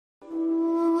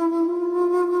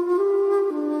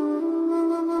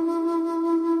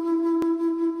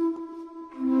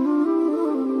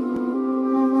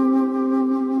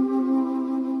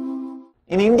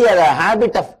India, the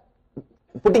habit of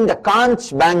putting the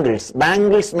conch bangles,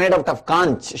 bangles made out of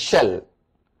conch shell.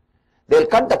 They will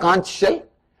cut the conch shell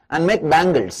and make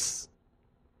bangles.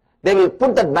 They will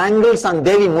put the bangles on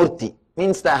Devi Murti,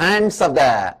 means the hands of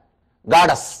the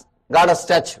goddess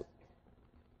statue.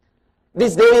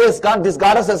 This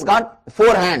goddess has got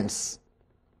 4 hands.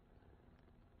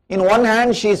 In one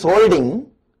hand she is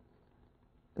holding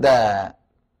the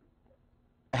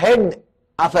head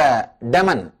of a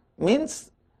demon,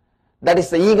 means that is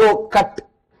the ego cut.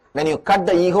 When you cut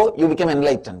the ego, you become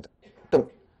enlightened. To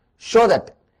show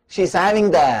that she is having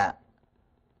the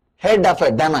head of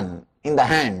a demon in the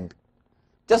hand,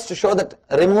 just to show that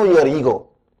remove your ego,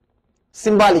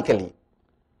 symbolically.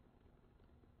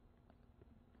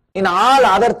 In all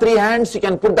other 3 hands you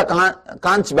can put the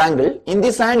conch bangle. In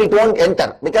this hand it won't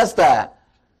enter, because the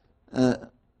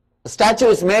statue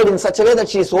is made in such a way that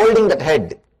she is holding that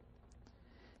head.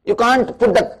 You can't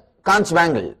put the conch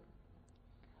bangle.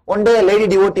 One day a lady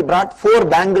devotee brought 4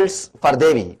 bangles for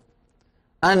Devi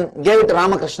and gave it to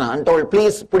Ramakrishna and told,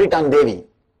 please put it on Devi.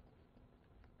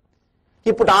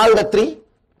 He put all the 3,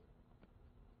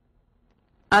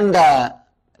 and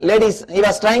he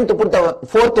was trying to put the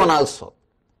 4th one also.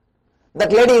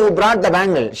 That lady who brought the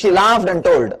bangle, she laughed and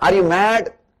told, are you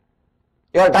mad?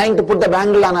 You are trying to put the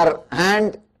bangle on her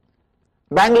hand.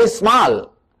 Bangle is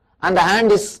small and the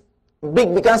hand is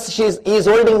big because she is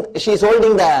holding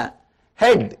the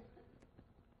head.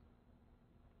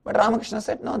 But Ramakrishna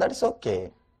said, no, that is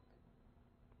okay.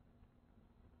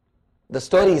 The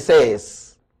story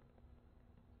says,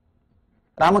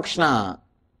 Ramakrishna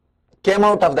came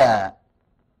out of the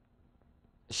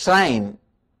shrine,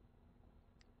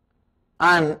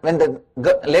 and when the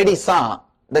lady saw,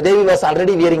 the Devi was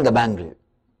already wearing the bangle.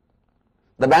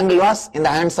 The bangle was in the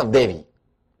hands of Devi.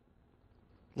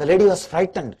 The lady was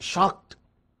frightened, shocked,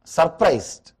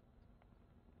 surprised.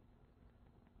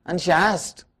 And she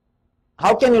asked,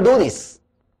 how can you do this?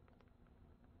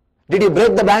 Did you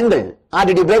break the bangle or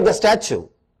did you break the statue?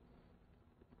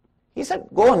 He said,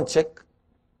 go and check.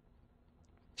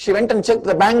 She went and checked,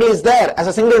 the bangle is there as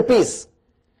a single piece.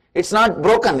 It's not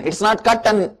broken, it's not cut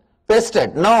and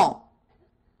pasted. No.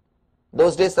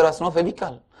 Those days there was no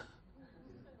Fevicol.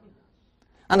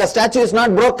 And the statue is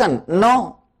not broken.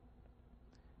 No.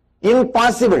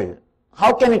 Impossible.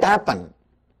 How can it happen?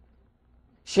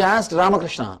 She asked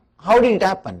Ramakrishna, how did it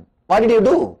happen? What did you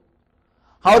do?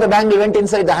 How the bangle went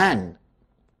inside the hand?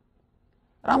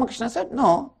 Ramakrishna said,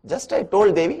 no, just I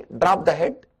told Devi, drop the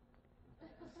head.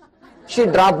 She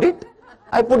dropped it.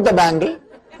 I put the bangle.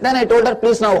 Then I told her,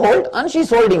 please now hold. And she is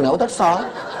holding now, that's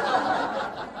all.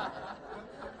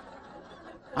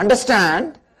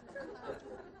 Understand?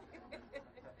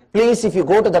 Please, if you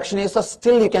go to Dakshineshwar,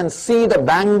 still you can see the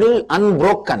bangle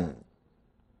unbroken.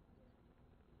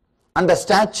 And the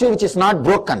statue which is not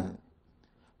broken.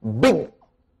 Big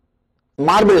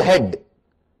marble head.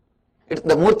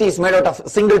 The murti is made out of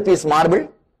single piece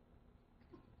marble.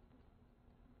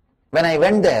 When I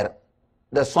went there,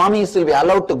 the Swamis will be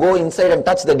allowed to go inside and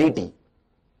touch the deity.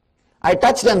 I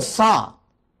touched and saw.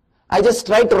 I just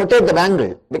tried to rotate the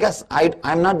bangle because I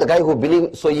am not the guy who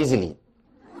believes so easily.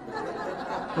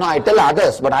 No, I tell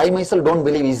others, but I myself don't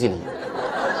believe easily.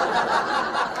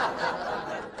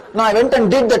 No, I went and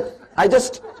did that. I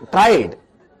just tried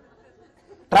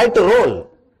to roll.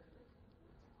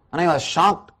 And I was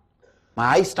shocked. My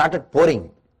eyes started pouring.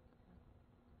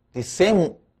 The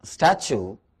same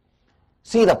statue,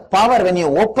 see the power when you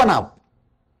open up.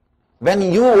 When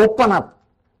you open up,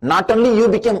 not only you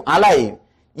become alive,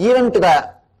 even to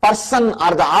the person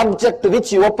or the object to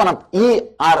which you open up,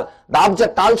 or the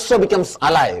object also becomes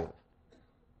alive.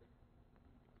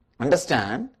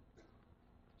 Understand?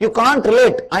 You can't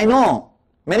relate. I know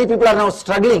many people are now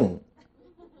struggling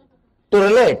to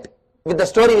relate with the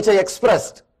story which I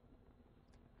expressed.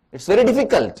 It's very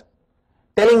difficult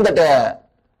telling that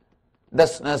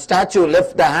the statue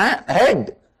left the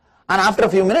head, and after a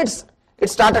few minutes it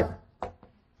started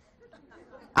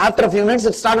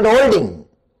holding.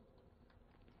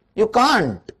 You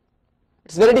can't.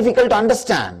 It's very difficult to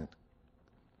understand.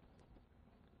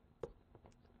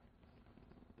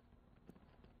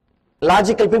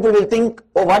 Logical people will think,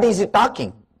 oh, what is he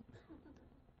talking?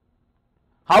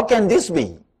 How can this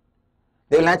be?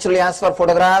 They will naturally ask for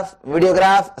photograph,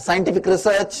 videograph, scientific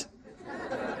research.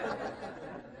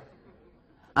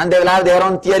 And they will have their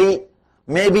own theory.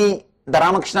 Maybe the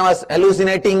Ramakrishna was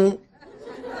hallucinating.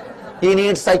 He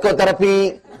needs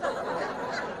psychotherapy.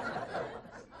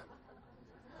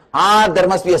 Or there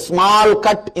must be a small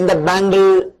cut in the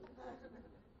bangle.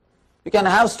 You can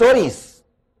have stories.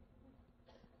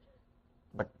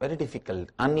 but very difficult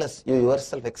unless you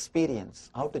yourself experience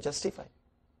how to justify.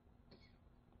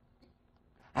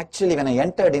 Actually, when I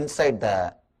entered inside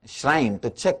the shrine to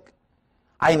check,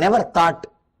 I never thought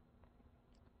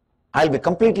I'll be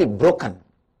completely broken.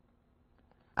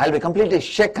 I'll be completely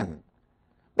shaken.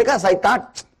 Because I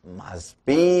thought, must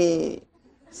be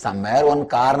somewhere one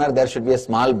corner there should be a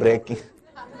small break.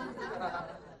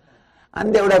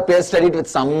 And they would have pasted it with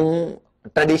some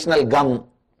traditional gum.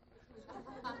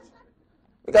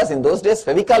 Because in those days,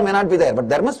 Fevicol may not be there, but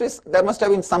there must have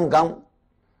been some gum.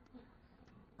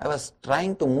 I was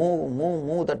trying to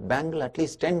move that bangle at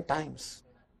least 10 times.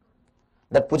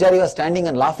 That Pujari was standing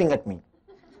and laughing at me.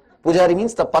 Pujari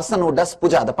means the person who does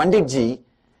puja. The Panditji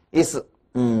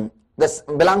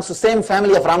belongs to same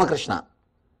family of Ramakrishna.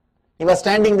 He was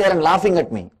standing there and laughing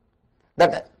at me.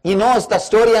 That he knows the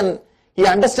story and he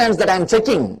understands that I am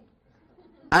checking.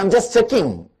 I am just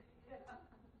checking.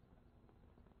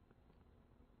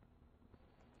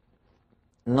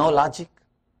 No logic.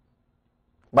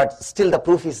 But still the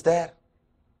proof is there.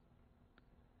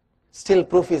 Still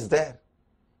proof is there.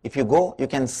 If you go, you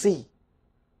can see.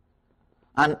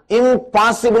 And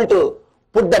impossible to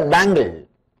put that bangle.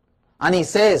 And he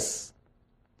says,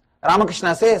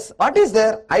 Ramakrishna says, what is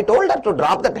there? I told her to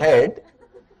drop that head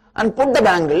and put the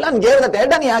bangle and gave that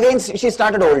head, and she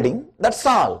started holding. That's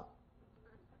all.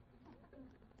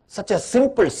 Such a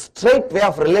simple, straight way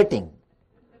of relating.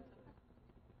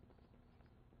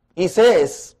 He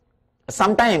says,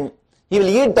 sometime he will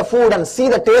eat the food and see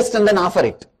the taste and then offer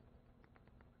it.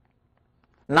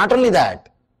 Not only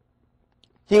that,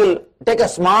 he will take a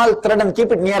small thread and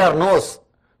keep it near her nose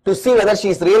to see whether she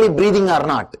is really breathing or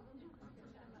not.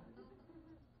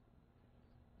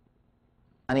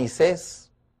 And he says,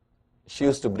 she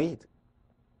used to breathe.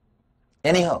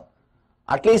 Anyhow,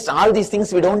 at least all these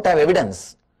things we don't have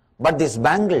evidence. But this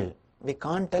bangle, we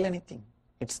can't tell anything.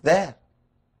 It's there.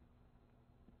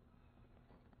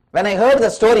 When I heard the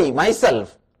story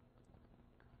myself,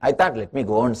 I thought, let me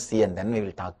go and see and then we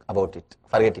will talk about it.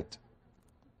 Forget it.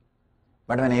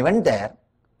 But when I went there,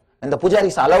 when the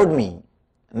pujaris allowed me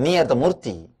near the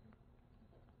murti,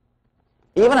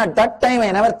 even at that time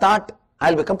I never thought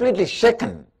I'll be completely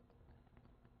shaken.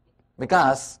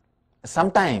 Because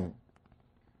sometime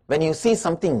when you see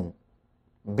something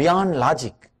beyond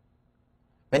logic,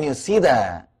 when you see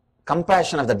the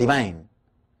compassion of the divine,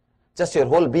 just your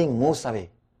whole being moves away.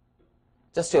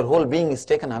 Just your whole being is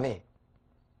taken away.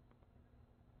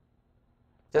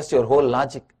 Just your whole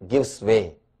logic gives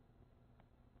way.